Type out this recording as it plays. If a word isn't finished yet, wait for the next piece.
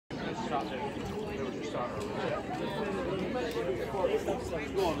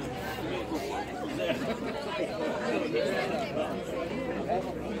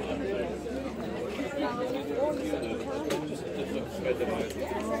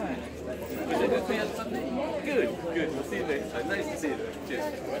Good, good. We'll see you next time. Nice to see you. Cheers.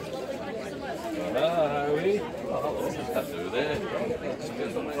 Hello, Harry. Oh, hello there.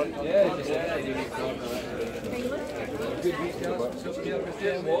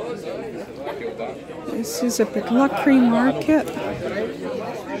 This is a Pitlochry market.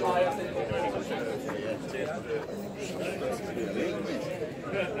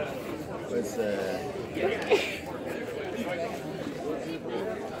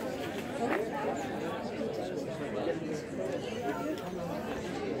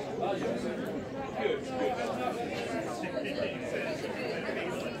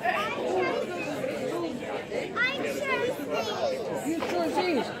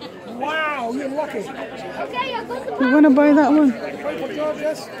 Wow, you're lucky. You want to buy that one?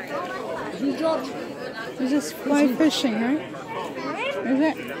 Yes. You, George? It's just fly fishing, right? Is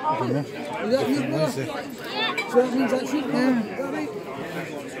it? Is that you, brother? So that means that's you, brother?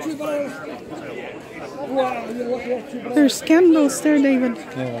 Yeah. Wow, you're lucky. There's candles there, David.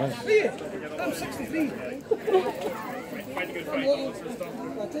 Yeah, I'm 63.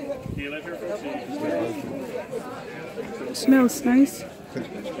 Smells nice.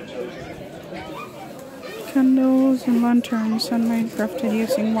 Candles and lanterns, handmade crafted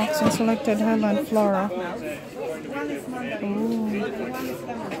using wax and selected Highland flora. Oh,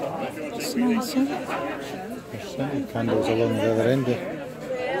 it's nice, huh? There's some candles along the other end.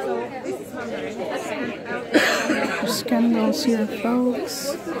 There's candles here,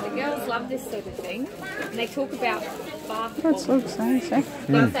 folks. The girls love this sort of thing, and they talk about bath That looks nice, eh?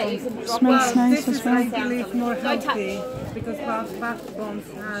 They use them to Smells nice as well. I believe more No touch. healthy because bath bombs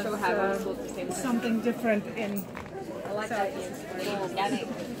She'll have all sorts of has things. something different in. I like that. Organic.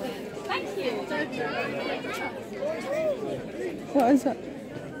 Thank you. What is it?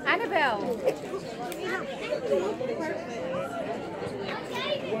 Annabelle.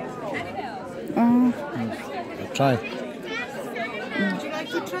 Oh, I'll try. Would you like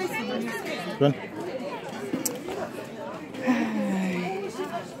to try some on your skin? Go on.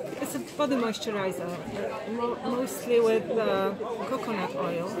 It's a body moisturizer, mostly with coconut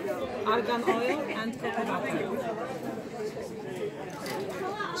oil, argan oil, and cocoa butter.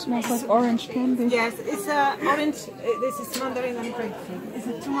 smells like orange candy. Yes, it's orange. This is mandarin and grapefruit. Is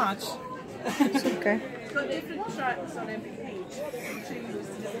it too much? It's okay. It's got different tracks on every page.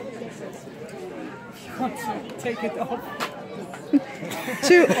 You want to take it off?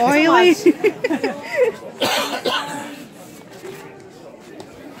 Too oily.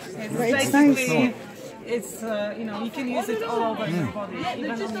 Basically, it's you know, you can use it all over your body,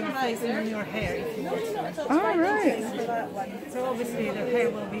 even on your face and on your hair if you want to. All right. So obviously the hair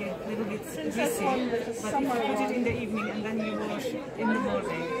will be a little bit greasy, but if you put it in the evening and then you wash in the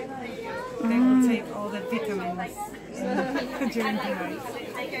morning, they will take all the vitamins during the night.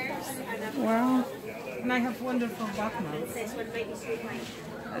 Wow. And I have wonderful bath melts. That's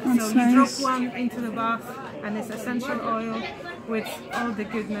So you nice. drop one into the bath and it's essential oil with all the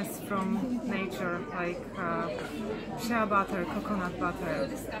goodness from nature, like shea butter, coconut butter,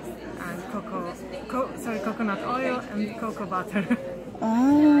 and coconut oil and cocoa butter.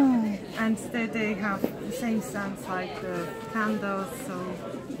 Ah. And they have the same scents like the candles. So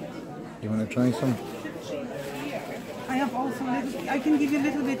You want to try some? I have also I can give you a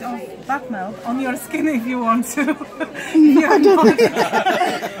little bit of bath melt on your skin if you want to. You're not, okay.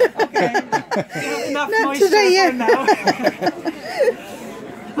 You have enough Not moisture today yet. for now.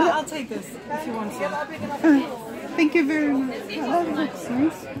 But I'll take this if you want to. Thank you very much. That looks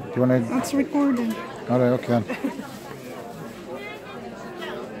nice. Do you want to? That's recording. Alright, okay.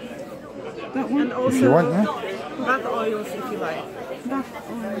 That one. And also If you want, yeah. bath oils if you like.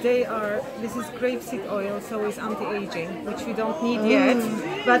 They are, this is grapeseed oil, so it's anti-aging, which we don't need yet,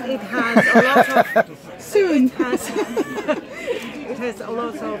 but it has a lot of, Soon. it has a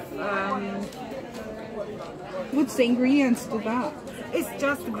lot of, What's the ingredients to that? it's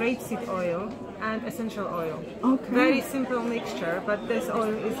just grapeseed oil and essential oil. Okay. Very simple mixture, but this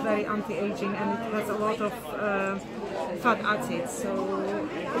oil is very anti-aging and it has a lot of fat acids, so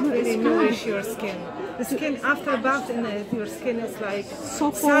it really nourishes your skin. The skin after bath in it, your skin is like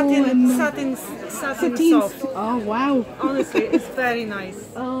satin soft. Oh wow. Honestly, it's very nice.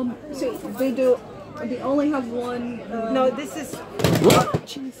 So they only have one. No, this is.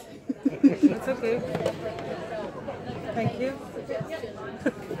 Jeez. It's okay. Thank you.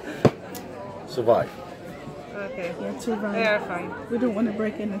 Survive. Okay. Yeah, too They round. are fine. We don't want to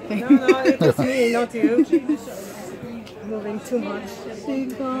break anything. No, no, it is me, not you. Moving too much.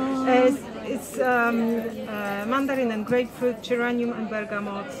 It's mandarin and grapefruit, geranium and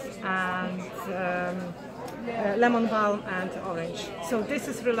bergamot, and lemon balm and orange. So this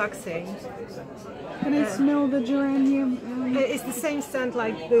is relaxing. Can I smell the geranium? It's the same scent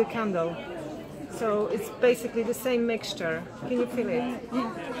like the candle. So it's basically the same mixture. Can you feel it?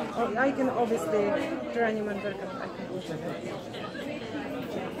 Yeah. Oh, I can obviously geranium and bergamot. I can also feel it.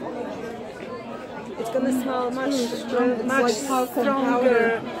 It's gonna smell much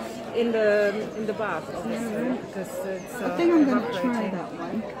stronger in the bath, obviously, because it's. I think I'm gonna try that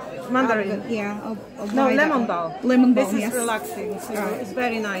one. Mandarin. Yeah, I'll No, buy that lemon one. balm. Lemon balm, This is yes. relaxing, so it's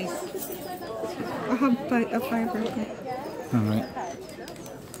very nice. I'll have a fiber. Alright.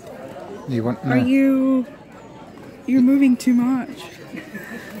 You want Are you're moving too much.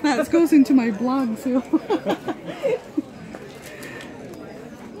 That goes into my blog, so.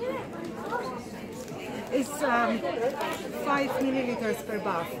 It's 5 milliliters per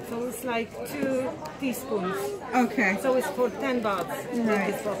bath, so it's like 2 teaspoons. Okay. So it's for 10 baths in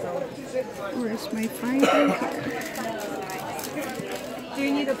Right. this bottle. Where's my fiber? Do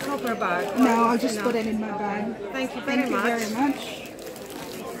you need a proper bag? No, I'll just No. put it in my bag. Thank you very Thank you much. very much.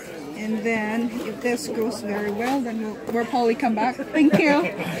 And then, if this goes very well, then we'll probably come back. Thank you.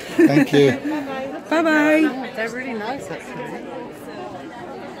 Thank you. Bye-bye. They're really nice, actually.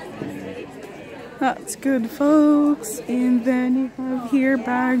 That's good, folks. And then you have here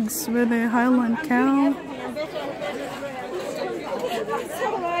bags with a Highland cow.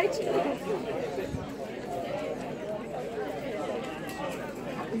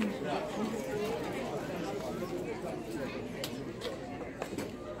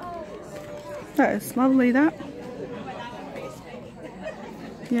 That is lovely, that.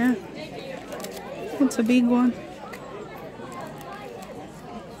 Yeah. It's a big one.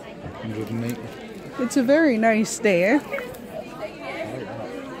 180. It's a very nice day, eh?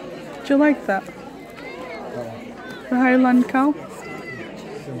 Do you like that? The Highland cow?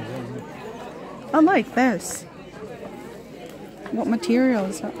 I like this. What material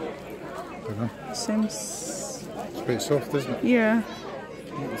is that? Dunno. Seems... It's quite soft, isn't it? Yeah.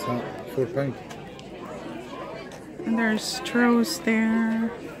 What's that? £4. And there's straws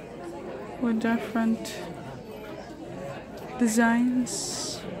there with different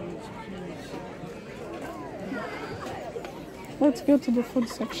designs. Let's go to the food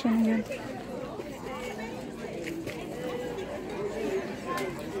section again.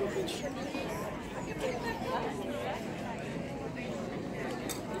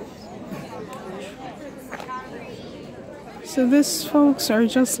 So these folks are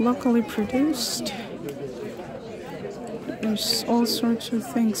just locally produced. There's all sorts of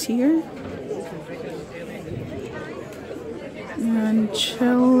things here. And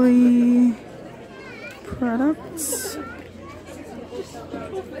chili products.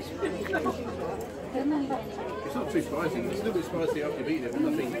 It's not too spicy. It's a little bit spicy after you've eaten it, but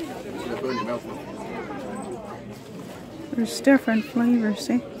nothing that's going to burn your mouth off. There's different flavors,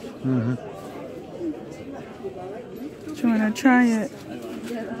 see? Mm-hmm. Do you want to try it?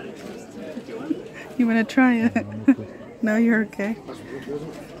 You want to try it? No, you're okay.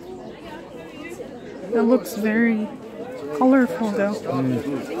 It looks very colorful though.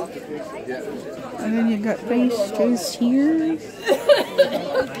 And then you got pastries here.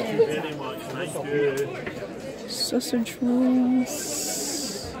 Sausage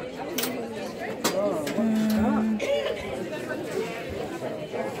rolls.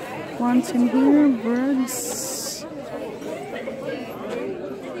 Ones in here, breads.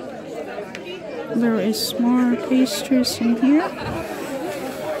 There is more pastries in here.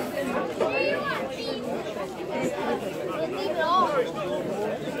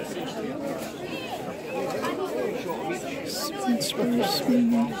 It's very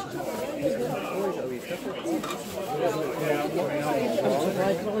sweet.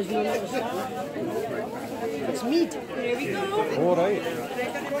 It's meat. Alright.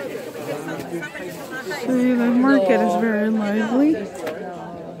 So the market is very lively.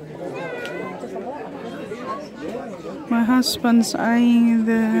 My husband's eyeing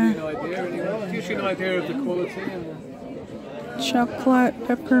the Gives you an idea of the quality and chocolate,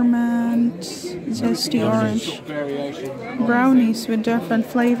 peppermint, zesty orange, variation. brownies with different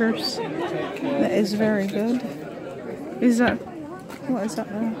flavors. That is very good. Is that, what is that?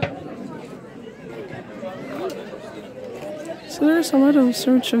 So there's a lot of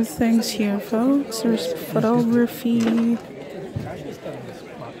sorts of things here, folks. There's photography,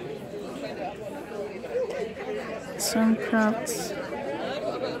 some crafts.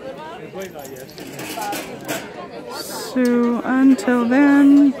 So until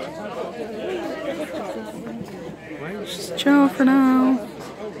then, ciao for now.